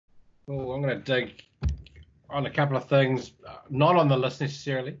Cool. I'm going to dig on a couple of things, not on the list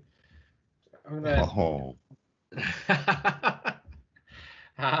necessarily. I'm going Oh, to.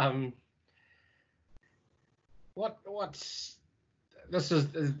 What's this is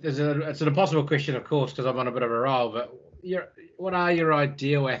it's an impossible question, of course, because I'm on a bit of a roll. But what are your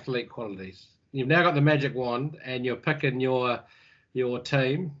ideal athlete qualities? You've now got the magic wand, and you're picking your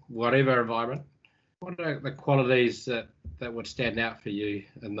team, whatever environment. What are the qualities that would stand out for you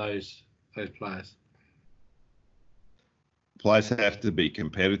in those players? players have to be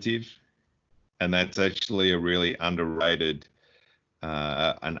competitive, and that's actually a really underrated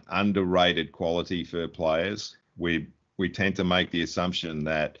quality for players. We tend to make the assumption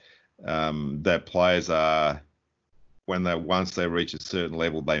that that players are, once they reach a certain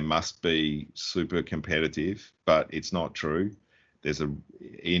level, they must be super competitive, but it's not true. There's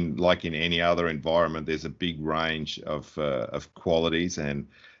like in any other environment, there's a big range of qualities, and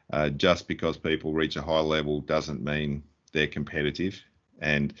just because people reach a high level doesn't mean they're competitive.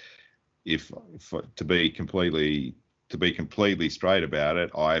 And to be completely straight about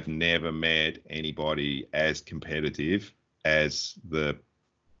it, I've never met anybody as competitive as that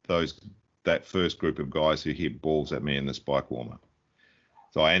first group of guys who hit balls at me in the spike warmer.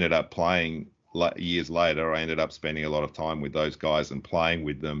 So I ended up playing years later. I ended up spending a lot of time with those guys and playing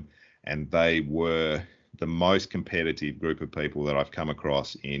with them, and they were the most competitive group of people that I've come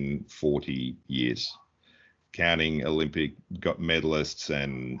across in 40 years, counting Olympic medalists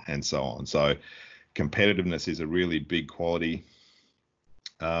and so on. So competitiveness is a really big quality.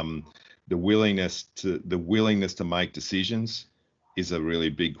 The willingness to make decisions is a really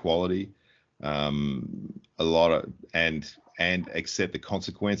big quality. And accept the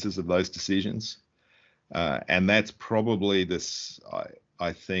consequences of those decisions. And that's probably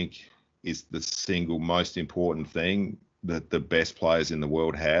I think is the single most important thing that the best players in the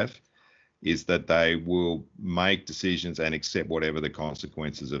world have, is that they will make decisions and accept whatever the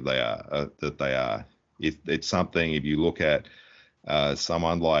consequences of they are. It's something, if you look at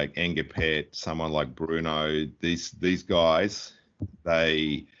someone like Engapet, someone like Bruno, these guys,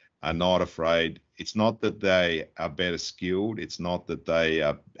 they are not afraid. It's not that they are better skilled. It's not that they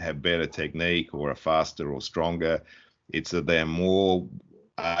have better technique or are faster or stronger. It's that they're more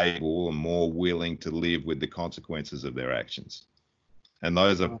able and more willing to live with the consequences of their actions. And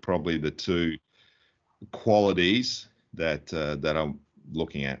those are probably the two qualities that I'm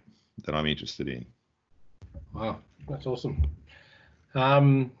looking at, that I'm interested in. Wow, that's awesome.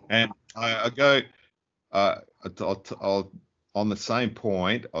 And I go, I'll on the same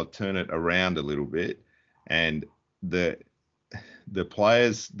point, I'll turn it around a little bit, and the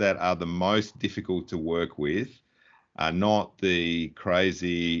players that are the most difficult to work with are not the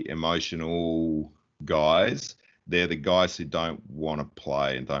crazy emotional guys. They're the guys who don't want to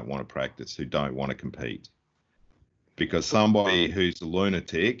play and don't want to practice, who don't want to compete. Because somebody who's a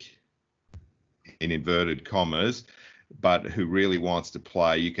lunatic, in inverted commas, but who really wants to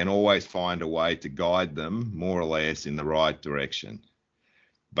play, you can always find a way to guide them more or less in the right direction.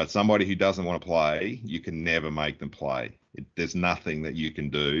 But somebody who doesn't want to play, you can never make them play. There's nothing that you can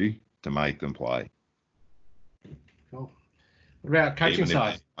do to make them play. Cool. What about coaching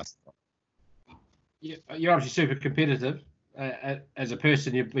side? You're obviously super competitive. As a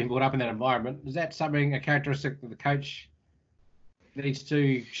person, you've been brought up in that environment. Is that a characteristic that the coach needs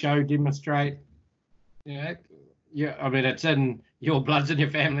to show, demonstrate? Yeah, I mean, it's in your blood's in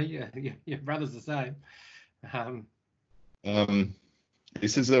your family. Your brother's the same.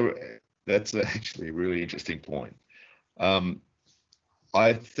 That's actually a really interesting point. I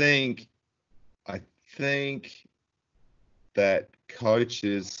think that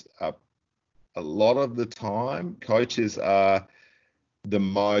coaches are, a lot of the time, coaches are the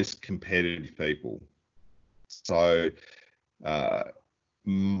most competitive people. So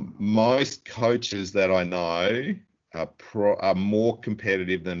most coaches that I know are more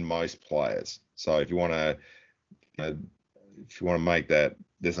competitive than most players. So if you want to make that,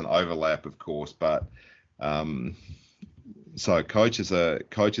 there's an overlap, of course, but so coaches are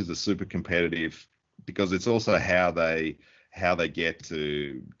super competitive, because it's also how they get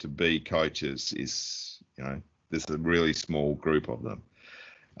to be coaches. Is, there's a really small group of them.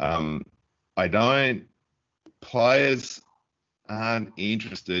 Players aren't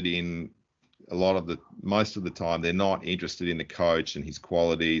interested in most of the time, they're not interested in the coach and his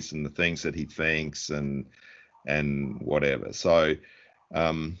qualities and the things that he thinks and whatever. So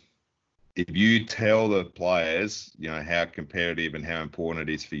if you tell the players, how competitive and how important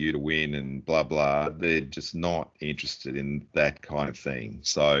it is for you to win and blah, blah, they're just not interested in that kind of thing.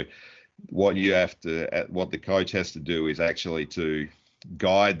 So what the coach has to do is actually to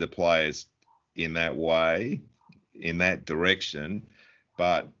guide the players in that way, in that direction,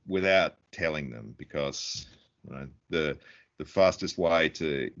 but without telling them, because the fastest way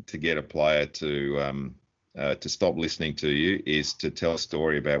to get a player to stop listening to you is to tell a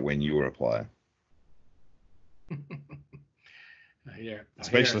story about when you were a player.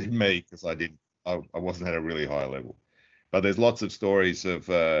 Especially me, because I wasn't at a really high level. But there's lots of stories of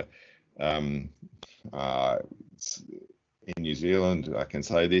in New Zealand, I can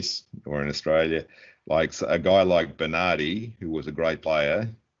say this, or in Australia, like a guy like Bernardi, who was a great player,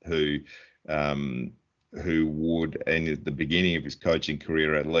 who would, and at the beginning of his coaching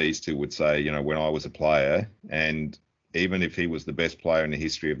career at least, who would say, when I was a player, and even if he was the best player in the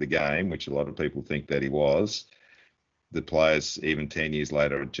history of the game, which a lot of people think that he was, the players, even 10 years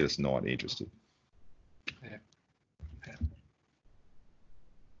later, are just not interested. Yeah.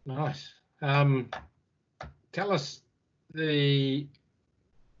 Nice. Tell us the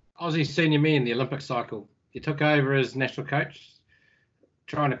Aussie senior men, the Olympic cycle. You took over as national coach,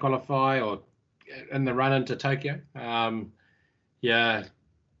 trying to qualify or in the run into Tokyo. It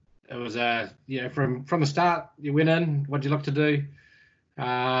was from the start. You went in. What did you look to do?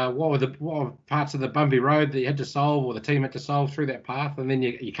 What were parts of the bumpy road that you had to solve, or the team had to solve through that path? And then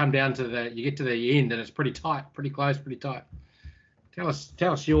you come down to you get to the end, and it's pretty tight, pretty close, pretty tight. Tell us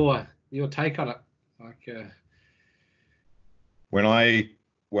your take on it. When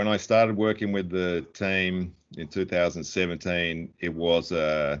I started working with the team in 2017, it was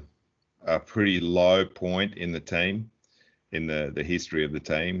a pretty low point in the team, in the history of the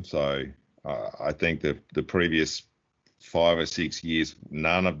team. So I think the previous 5 or 6 years,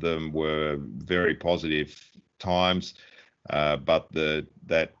 none of them were very positive times, but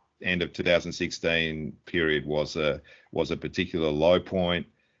that end of 2016 period was a particular low point.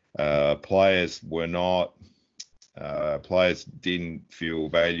 Players didn't feel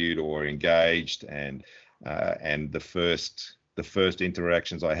valued or engaged, and the first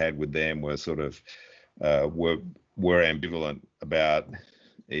interactions I had with them were sort of were ambivalent about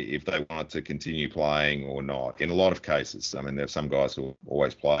if they wanted to continue playing or not. In a lot of cases, I mean, there's some guys who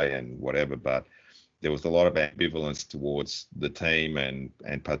always play and whatever, but there was a lot of ambivalence towards the team and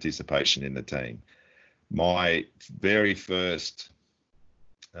participation in the team. My very first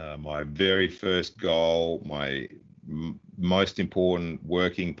goal, my most important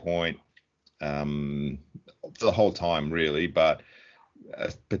working point, the whole time really, but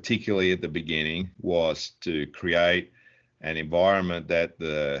particularly at the beginning, was to create an environment that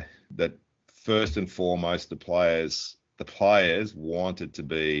first and foremost the players wanted to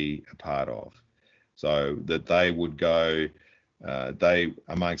be a part of, so that they would go. They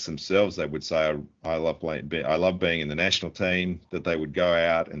amongst themselves, they would say, I love being in the national team. That they would go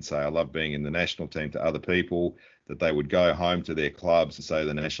out and say, I love being in the national team to other people. That they would go home to their clubs and say,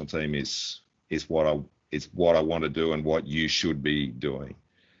 the national team is what I want to do and what you should be doing.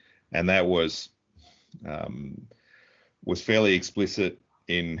 And that was fairly explicit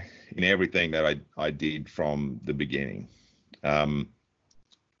in everything that I did from the beginning. And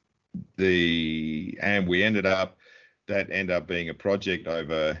we ended up being a project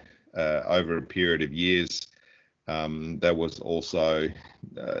over a period of years. That was also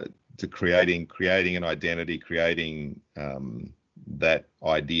to creating an identity, creating that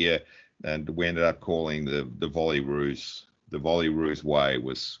idea, and we ended up calling the Volley Ruse. The Volley Ruse way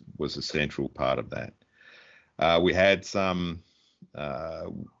was a central part of that. We had some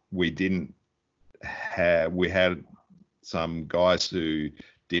guys who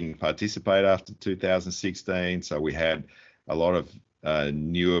didn't participate after 2016, so we had a lot of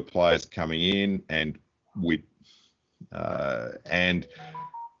newer players coming in, and we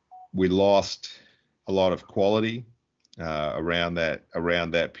lost a lot of quality around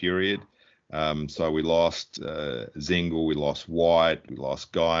that period. So we lost Zingle, we lost White, we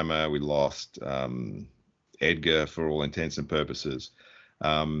lost Geimer, we lost Edgar for all intents and purposes.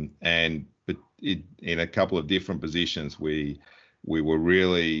 But in a couple of different positions, we were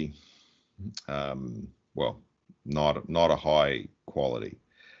really, not a high quality.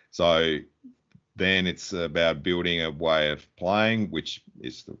 So then it's about building a way of playing, which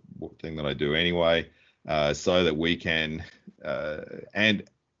is the thing that I do anyway, so that we can, and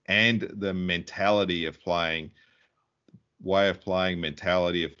the mentality of playing, way of playing,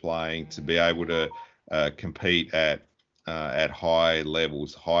 mentality of playing, to be able to compete at high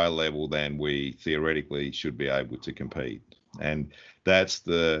levels, higher level than we theoretically should be able to compete. And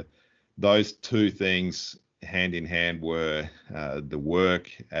those two things hand in hand were the work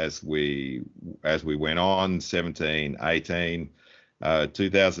as we went on, 17, 18,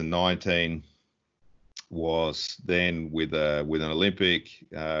 2019. was then with an Olympic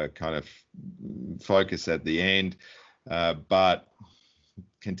kind of focus at the end, but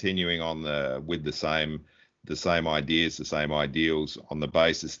continuing on with the same ideas, the same ideals, on the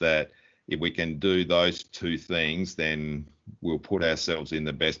basis that if we can do those two things, then we'll put ourselves in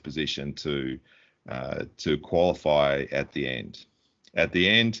the best position to qualify at the end. At the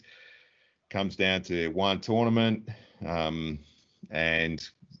end, comes down to one tournament, and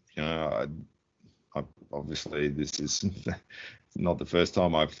obviously this is not the first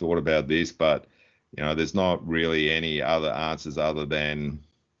time I've thought about this, but there's not really any other answers other than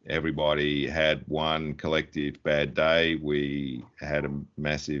everybody had one collective bad day. We had a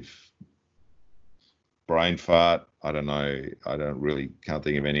massive brain fart. I don't know. Can't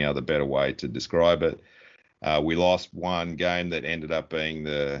think of any other better way to describe it. We lost one game that ended up being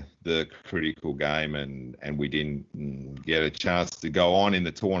the critical game, and we didn't get a chance to go on in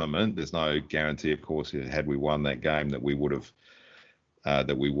the tournament. There's no guarantee, of course, had we won that game that we would have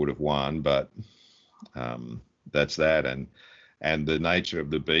won. But that's that, and the nature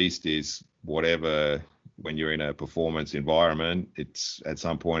of the beast is whatever. When you're in a performance environment, it's at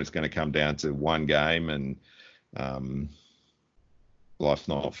some point it's going to come down to one game, and life's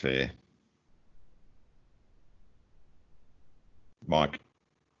not fair. Mike.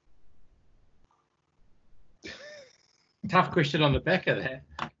 Tough question on the back of that.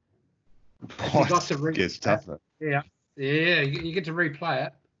 You got to gets tougher. Yeah. You get to replay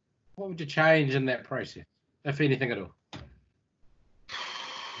it. What would you change in that process, if anything at all?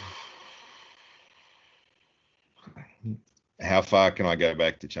 How far can I go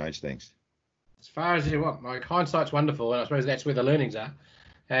back to change things? As far as you want. Like, hindsight's wonderful, and I suppose that's where the learnings are.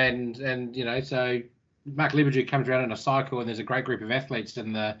 And so Mark Lebedew comes around in a cycle, and there's a great group of athletes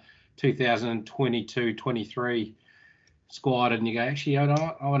in the 2022-23 squad, and you go, actually, I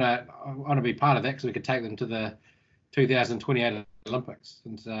want to be part of that because we could take them to the 2028 Olympics.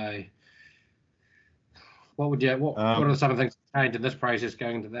 And so, what are some of the things that change in this process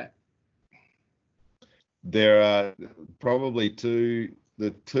going into that? There are probably two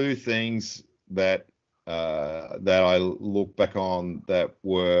things that I look back on that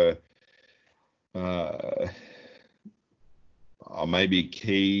were maybe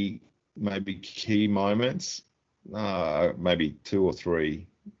key moments, maybe two or three,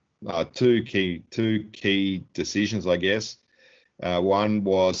 two key decisions, I guess. One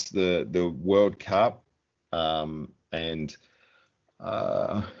was the World Cup, and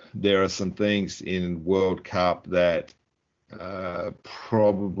there are some things in World Cup that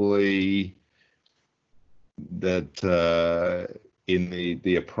probably in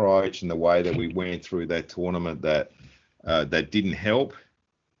the approach and the way that we went through that tournament that didn't help.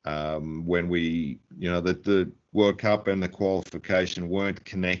 When we, that the World Cup and the qualification weren't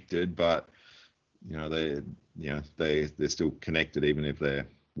connected, but they're still connected even if they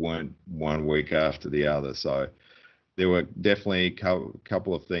weren't 1 week after the other. So there were definitely a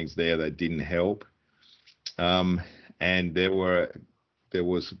couple of things there that didn't help, and there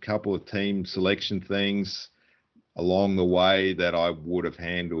was a couple of team selection things along the way that I would have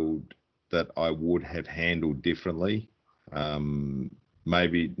handled differently.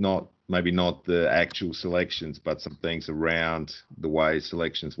 Maybe not the actual selections, but some things around the way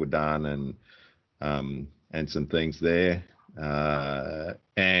selections were done, and some things there.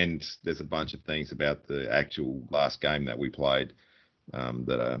 And there's a bunch of things about the actual last game that we played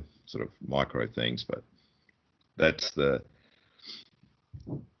that are sort of micro things, but that's the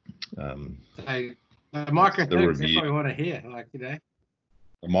micro things. That's what we want to hear, the micro things.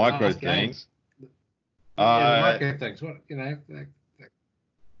 The micro things. What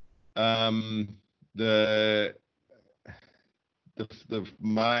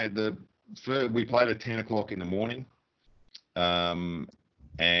we played at 10 o'clock in the morning, and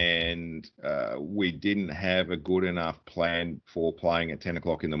we didn't have a good enough plan for playing at 10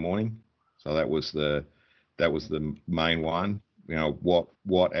 o'clock in the morning. So that was the main one.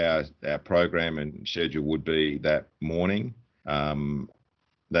 What our program and schedule would be that morning.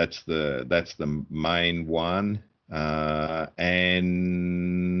 That's the main one.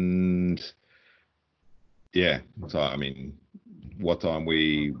 And yeah, so I mean,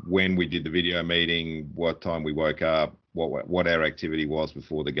 when we did the video meeting, what time we woke up, what our activity was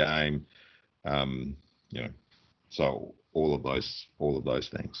before the game, so all of those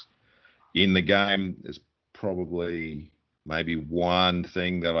things. In the game, there's probably maybe one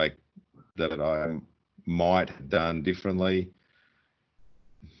thing that I might have done differently,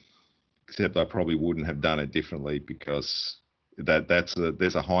 except I probably wouldn't have done it differently because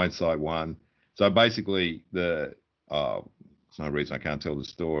there's a hindsight one. So basically, there's no reason I can't tell the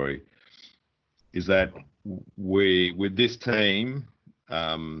story. is that we, with this team,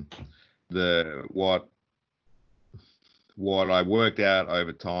 what I worked out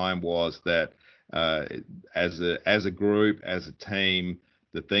over time was that as a group, as a team,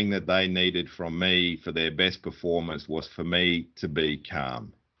 the thing that they needed from me for their best performance was for me to be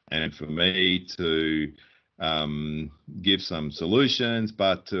calm and for me to give some solutions,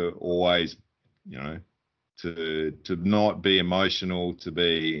 but to always, to not be emotional, to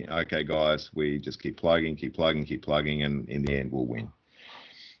be, okay, guys, we just keep plugging, and in the end we'll win.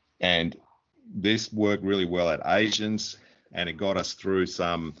 And this worked really well at Asians, and it got us through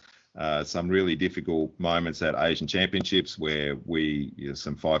some really difficult moments at Asian Championships where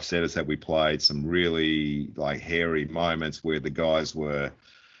some 5-setters that we played, some really hairy moments where the guys were,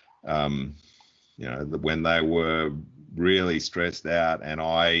 when they were really stressed out, and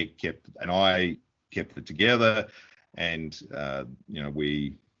I kept it together, and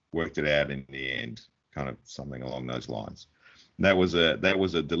we worked it out in the end, kind of something along those lines. And that was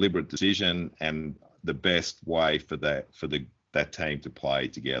a deliberate decision and the best way for that team to play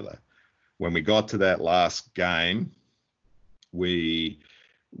together. When we got to that last game, we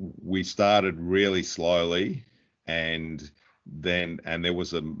started really slowly, and there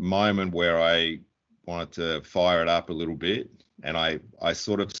was a moment where I wanted to fire it up a little bit, and I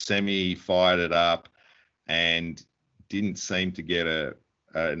sort of semi-fired it up and didn't seem to get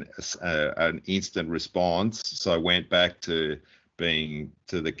an instant response. So I went back to being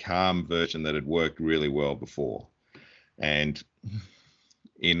to the calm version that had worked really well before. And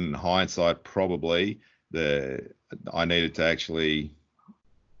in hindsight, probably I needed to actually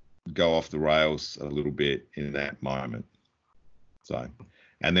go off the rails a little bit in that moment. So,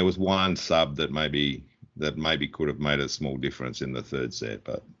 and there was one sub that maybe could have made a small difference in the third set,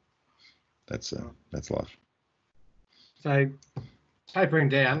 but that's life. So, tapering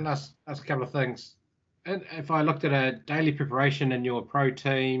down, that's a couple of things. And if I looked at a daily preparation in your pro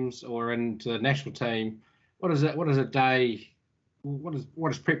teams or into the national team, what is a day? What does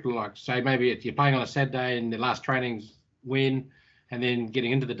prep look like? So maybe you're playing on a Saturday and the last training's when, and then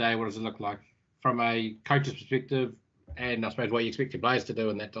getting into the day, what does it look like from a coach's perspective, and I suppose what you expect your players to do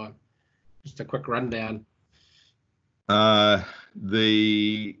in that time? Just a quick rundown.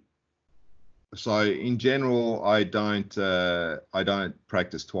 So in general, I don't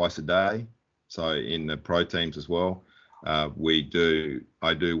practice twice a day. So in the pro teams as well, I do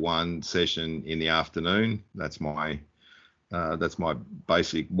one session in the afternoon. That's my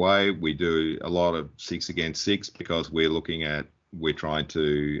basic way. We do a lot of 6 against 6 because we're trying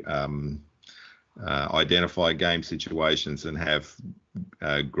to identify game situations and have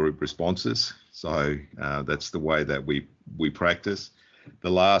group responses. So that's the way that we practice.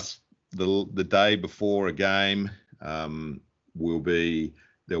 The day before a game, there'll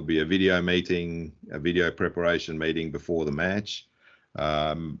be a video preparation meeting before the match.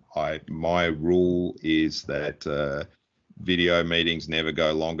 My rule is that video meetings never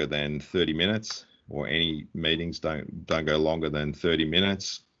go longer than 30 minutes, or any meetings don't go longer than 30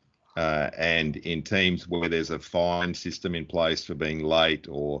 minutes. And in teams where there's a fine system in place for being late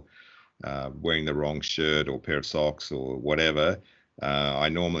or wearing the wrong shirt or pair of socks or whatever, I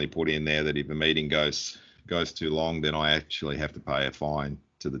normally put in there that if a meeting goes too long, then I actually have to pay a fine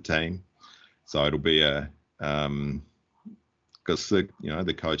to the team. So it'll be because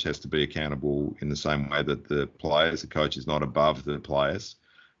the coach has to be accountable in the same way that the coach is not above the players,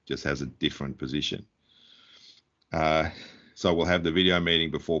 just has a different position. So we'll have the video meeting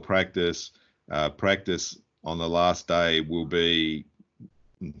before practice. Practice on the last day will be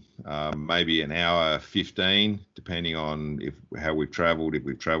maybe an hour 15, depending on how we've travelled, if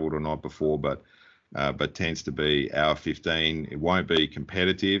we've travelled or not before, but tends to be hour 15. It won't be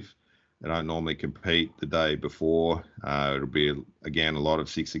competitive. I don't normally compete the day before. It'll be, again, a lot of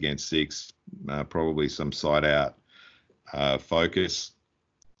 6 against 6, probably some side out focus.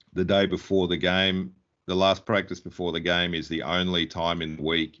 The day before the game, the last practice before the game is the only time in the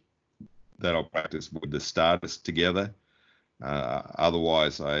week that I'll practice with the starters together.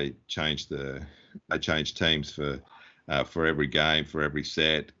 Otherwise, I change teams for every game, for every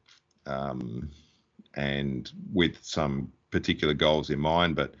set, and with some particular goals in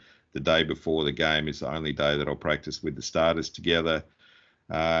mind. But the day before the game is the only day that I'll practice with the starters together.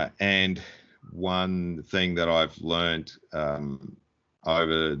 And one thing that I've learned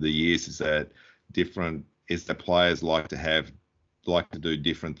over the years is that players like to do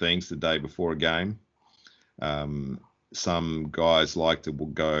different things the day before a game. Some guys like to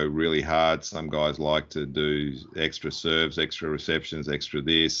go really hard. Some guys like to do extra serves, extra receptions, extra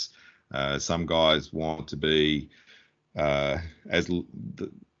this. Some guys want to be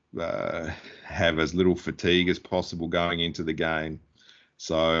have as little fatigue as possible going into the game.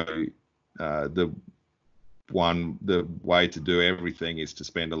 So the way to do everything is to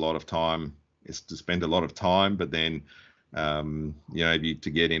spend a lot of time. But then to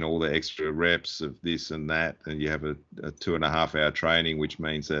get in all the extra reps of this and that, and you have a 2.5 hour training, which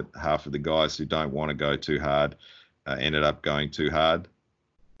means that half of the guys who don't want to go too hard ended up going too hard.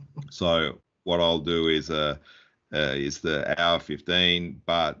 So what I'll do is the hour 15,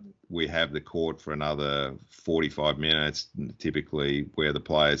 but we have the court for another 45 minutes, typically, where the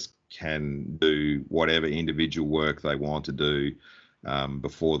players can do whatever individual work they want to do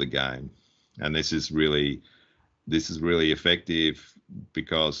before the game. And this is really effective,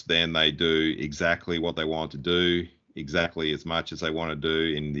 because then they do exactly what they want to do, exactly as much as they want to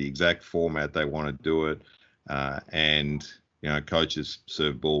do, in the exact format they want to do it. And coaches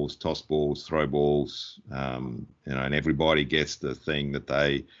serve balls, toss balls, throw balls, and everybody gets the thing that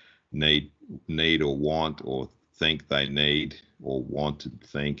they need or want, or think they need, or want to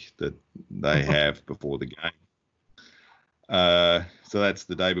think that they have before the game. So that's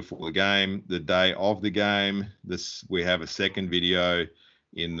the day before the game. The day of the game, we have a second video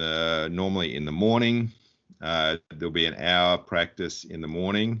normally in the morning. There'll be an hour practice in the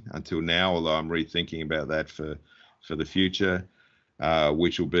morning until now, although I'm rethinking about that for the future,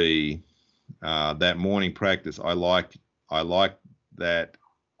 which will be that morning practice. I like that,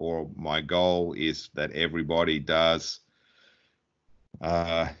 or my goal is that everybody does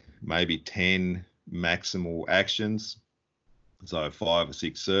maybe 10 maximal actions. So 5 or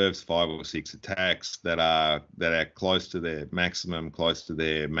 6 serves, 5 or 6 attacks that are close to their maximum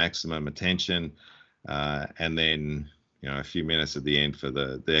attention, and then a few minutes at the end for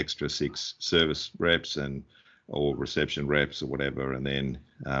the extra 6 service reps or reception reps or whatever, and then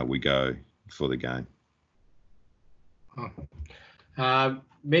we go for the game.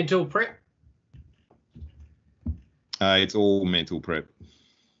 Mental prep? It's all mental prep.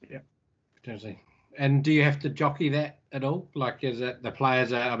 Yeah, potentially. And do you have to jockey that at all? Like, is it the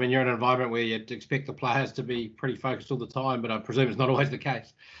players are, I mean, you're in an environment where you'd expect the players to be pretty focused all the time, but I presume it's not always the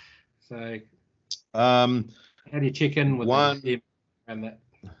case. So how do you check in with them and that?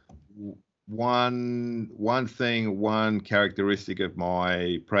 One characteristic of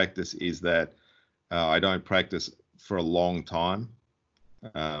my practice is that I don't practice for a long time.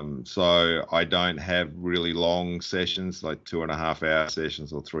 So I don't have really long sessions, like 2.5 hour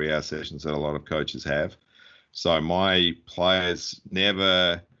sessions or 3 hour sessions that a lot of coaches have. So my players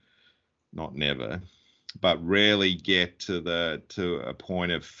rarely get to a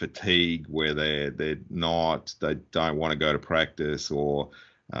point of fatigue where they don't want to go to practice, or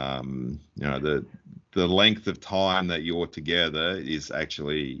the length of time that you're together is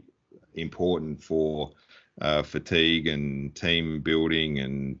actually important for fatigue and team building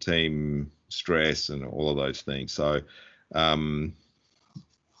and team stress and all of those things. So I'm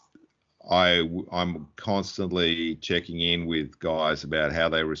constantly checking in with guys about how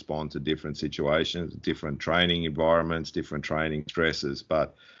they respond to different situations, different training environments, different training stresses.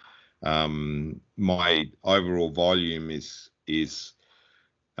 But my overall volume is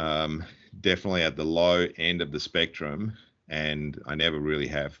definitely at the low end of the spectrum, and I never really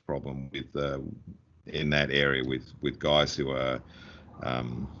have a problem with in that area with guys who are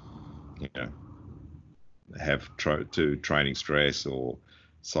have training stress or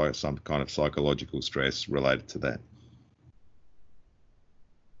some kind of psychological stress related to that.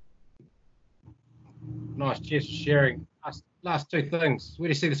 Nice, cheers for sharing. Last 2 things. Where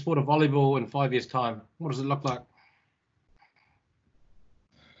do you see the sport of volleyball in 5 years' time? What does it look like?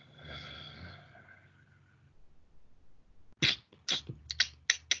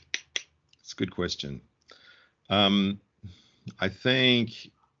 It's a good question. I think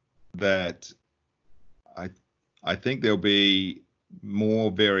that I think there'll be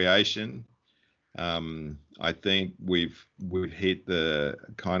more variation. I think we've hit the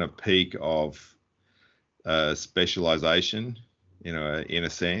kind of peak of specialization, in a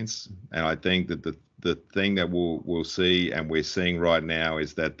sense, and I think that the thing that we'll see, and we're seeing right now,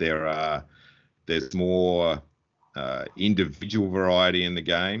 is that there's more individual variety in the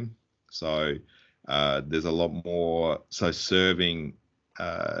game. So there's a lot more. So serving.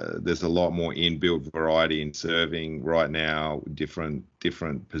 There's a lot more inbuilt variety in serving right now, different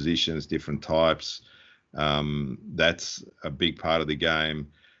positions, different types. That's a big part of the game.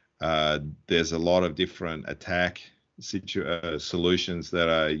 There's a lot of different attack solutions that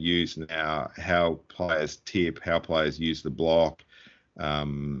are used now, how players tip, how players use the block.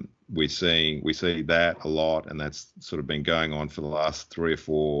 We see that a lot, and that's sort of been going on for the last 3 or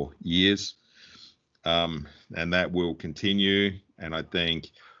 4 years. And that will continue. And I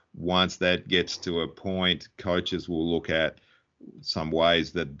think once that gets to a point, coaches will look at some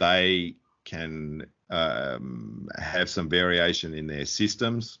ways that they can have some variation in their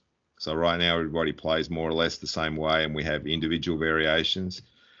systems. So right now everybody plays more or less the same way, and we have individual variations.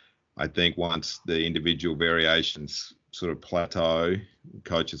 I think once the individual variations sort of plateau,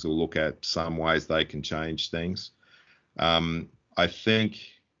 coaches will look at some ways they can change things. I think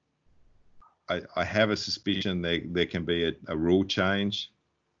I have a suspicion there can be a rule change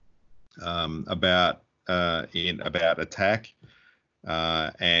about attack,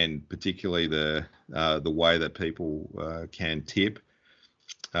 and particularly the way that people can tip.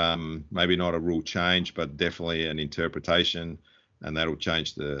 Maybe not a rule change, but definitely an interpretation, and that'll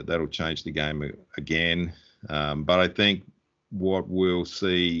change the game again. But I think what we'll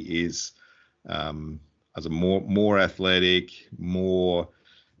see is as a more athletic, more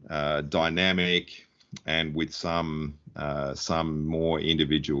dynamic, and with some more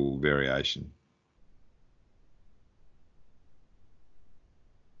individual variation.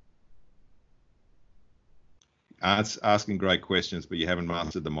 Asking great questions, but you haven't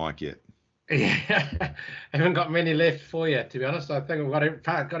mastered the mic yet. Yeah, I haven't got many left for you, to be honest. I think we've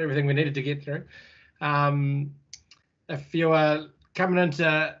got everything we needed to get through. If you are coming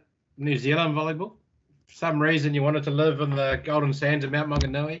into New Zealand volleyball, for some reason you wanted to live in the golden sands of Mount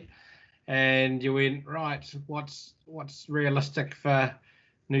Maunganui, and you went, right, what's realistic for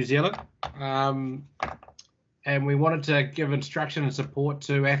New Zealand? And we wanted to give instruction and support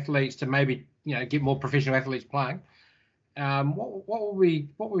to athletes to maybe get more professional athletes playing. What will we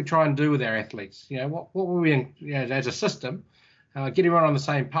try and do with our athletes? What will we, as a system, get everyone on the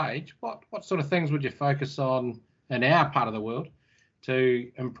same page? What sort of things would you focus on in our part of the world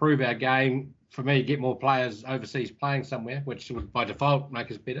to improve our game? For me, get more players overseas playing somewhere, which would by default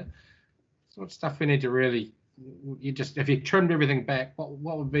make us better. So what stuff we need to really, if you trimmed everything back,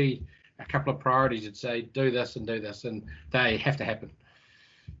 what would be a couple of priorities you'd say, do this, and they have to happen?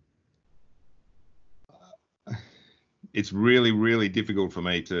 It's really, really difficult for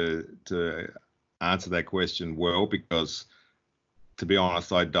me to answer that question well, because, to be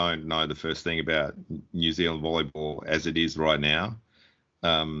honest, I don't know the first thing about New Zealand volleyball as it is right now.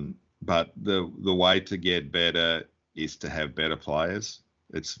 But the way to get better is to have better players.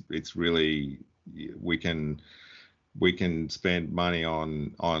 It's really, we can spend money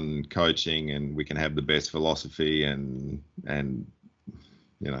on coaching, and we can have the best philosophy and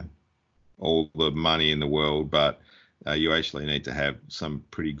all the money in the world, but you actually need to have some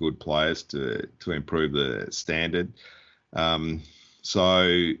pretty good players to improve the standard.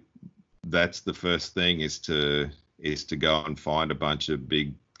 So that's the first thing, is to go and find a bunch of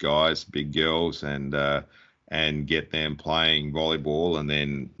big guys, big girls, and get them playing volleyball, and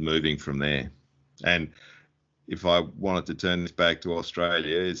then moving from there. And if I wanted to turn this back to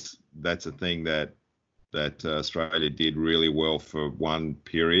Australia, that's a thing that Australia did really well for one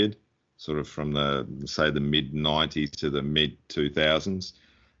period, sort of from the mid 90s to the mid 2000s,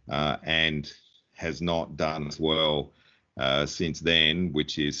 and has not done as well since then,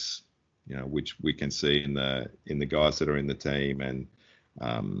 which we can see in the guys that are in the team, and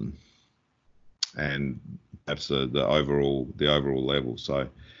perhaps the overall level. So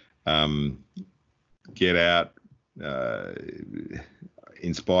get out,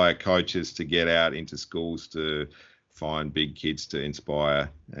 inspire coaches to get out into schools to find big kids to inspire,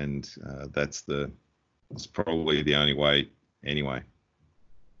 and that's probably the only way anyway.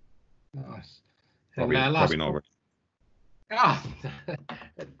 Nice. Probably not.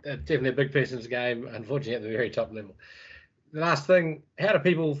 Definitely a big person's game, unfortunately, at the very top level. The last thing, how do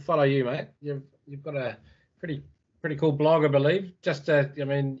people follow you, mate? You've got a pretty cool blog, I believe. You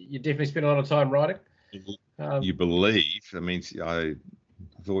definitely spend a lot of time writing. You believe? I mean, I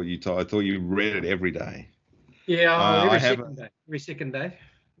thought you read it every day. Yeah, every second day.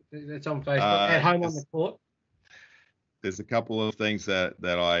 It's on Facebook. At Home on the Court. There's a couple of things that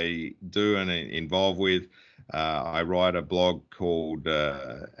I do and involved with. I write a blog called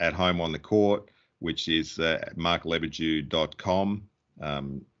At Home on the Court, which is marklebedew.com.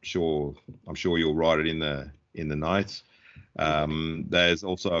 I'm sure you'll write it in the notes. There's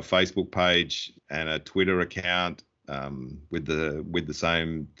also a Facebook page and a Twitter account with the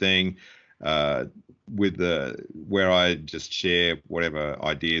same thing, where I just share whatever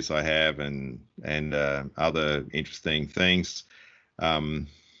ideas I have and other interesting things.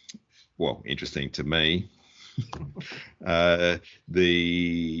 Interesting to me. I'm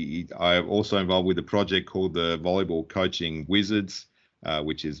also involved with a project called the Volleyball Coaching Wizards,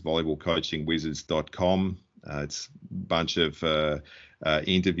 which is volleyballcoachingwizards.com. It's a bunch of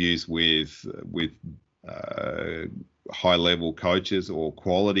interviews with high-level coaches or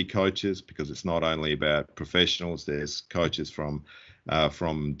quality coaches, because it's not only about professionals. There's coaches from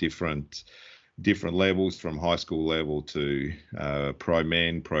different levels, from high school level to pro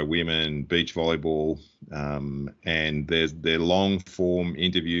men, pro women, beach volleyball, and they're long form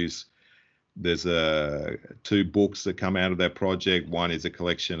interviews. There's 2 books that come out of that project. One is a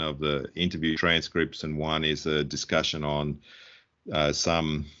collection of the interview transcripts, and one is a discussion on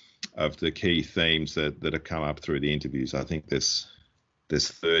some of the key themes that have come up through the interviews. I think there's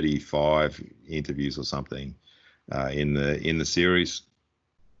 35 interviews or something in the series,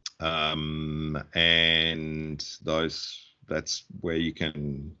 and that's where you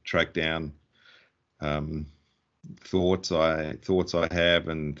can track down thoughts I have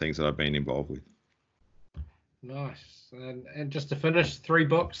and things that I've been involved with. Nice. And just to finish, 3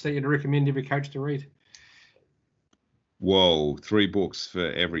 books that you'd recommend every coach to read. Whoa, 3 books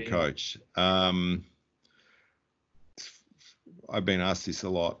for every coach. I've been asked this a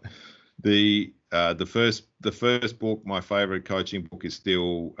lot. The first book, my favorite coaching book, is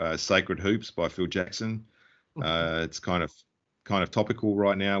still Sacred Hoops by Phil Jackson. It's kind of topical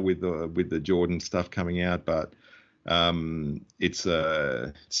right now with the Jordan stuff coming out, but it's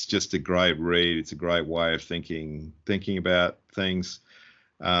just a great read. It's a great way of thinking about things.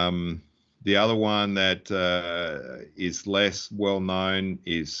 The other one that is less well known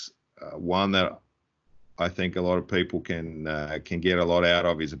is one that I think a lot of people can get a lot out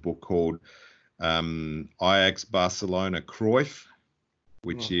of, is a book called Ajax Barcelona Cruyff,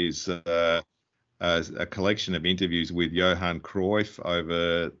 which is a collection of interviews with Johan Cruyff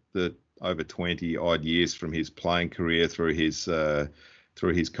over 20 odd years, from his playing career through his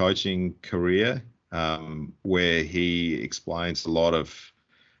coaching career, where he explains a lot of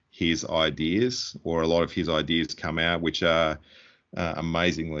his ideas, or a lot of his ideas come out, which are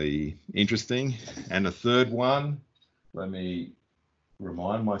amazingly interesting. And the third one, let me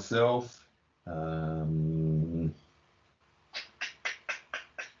remind myself.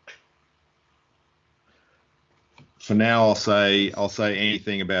 For now, I'll say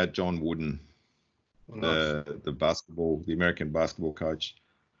anything about John Wooden, the American basketball coach.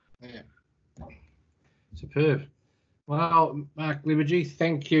 Yeah. Superb. Well, Mark Lebedew,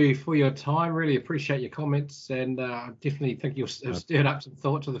 thank you for your time. Really appreciate your comments, and I definitely think you've stirred up some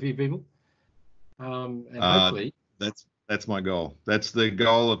thoughts with a few people. And hopefully, that's my goal. That's the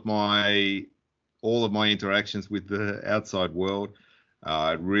goal of all of my interactions with the outside world.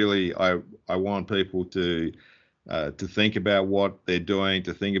 I want people to think about what they're doing,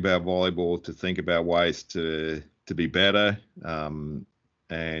 to think about volleyball, to think about ways to be better.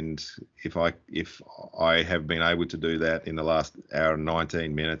 And if I have been able to do that in the last hour and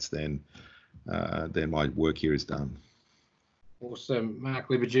 19 minutes, then my work here is done. Awesome, Mark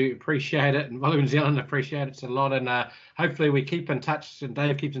Lebedew, appreciate it, and Volleyball New Zealand appreciate it a lot. And hopefully we keep in touch, and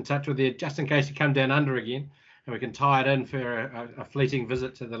Dave keeps in touch with you, just in case you come down under again, and we can tie it in for a fleeting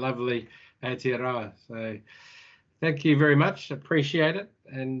visit to the lovely Aotearoa. So thank you very much, appreciate it,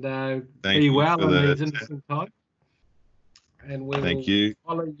 and be well in these interesting times. And we'll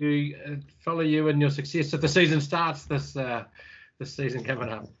follow you in your success if the season starts this season coming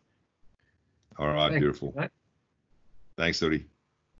up. All right, beautiful. Mate. Thanks, Udi.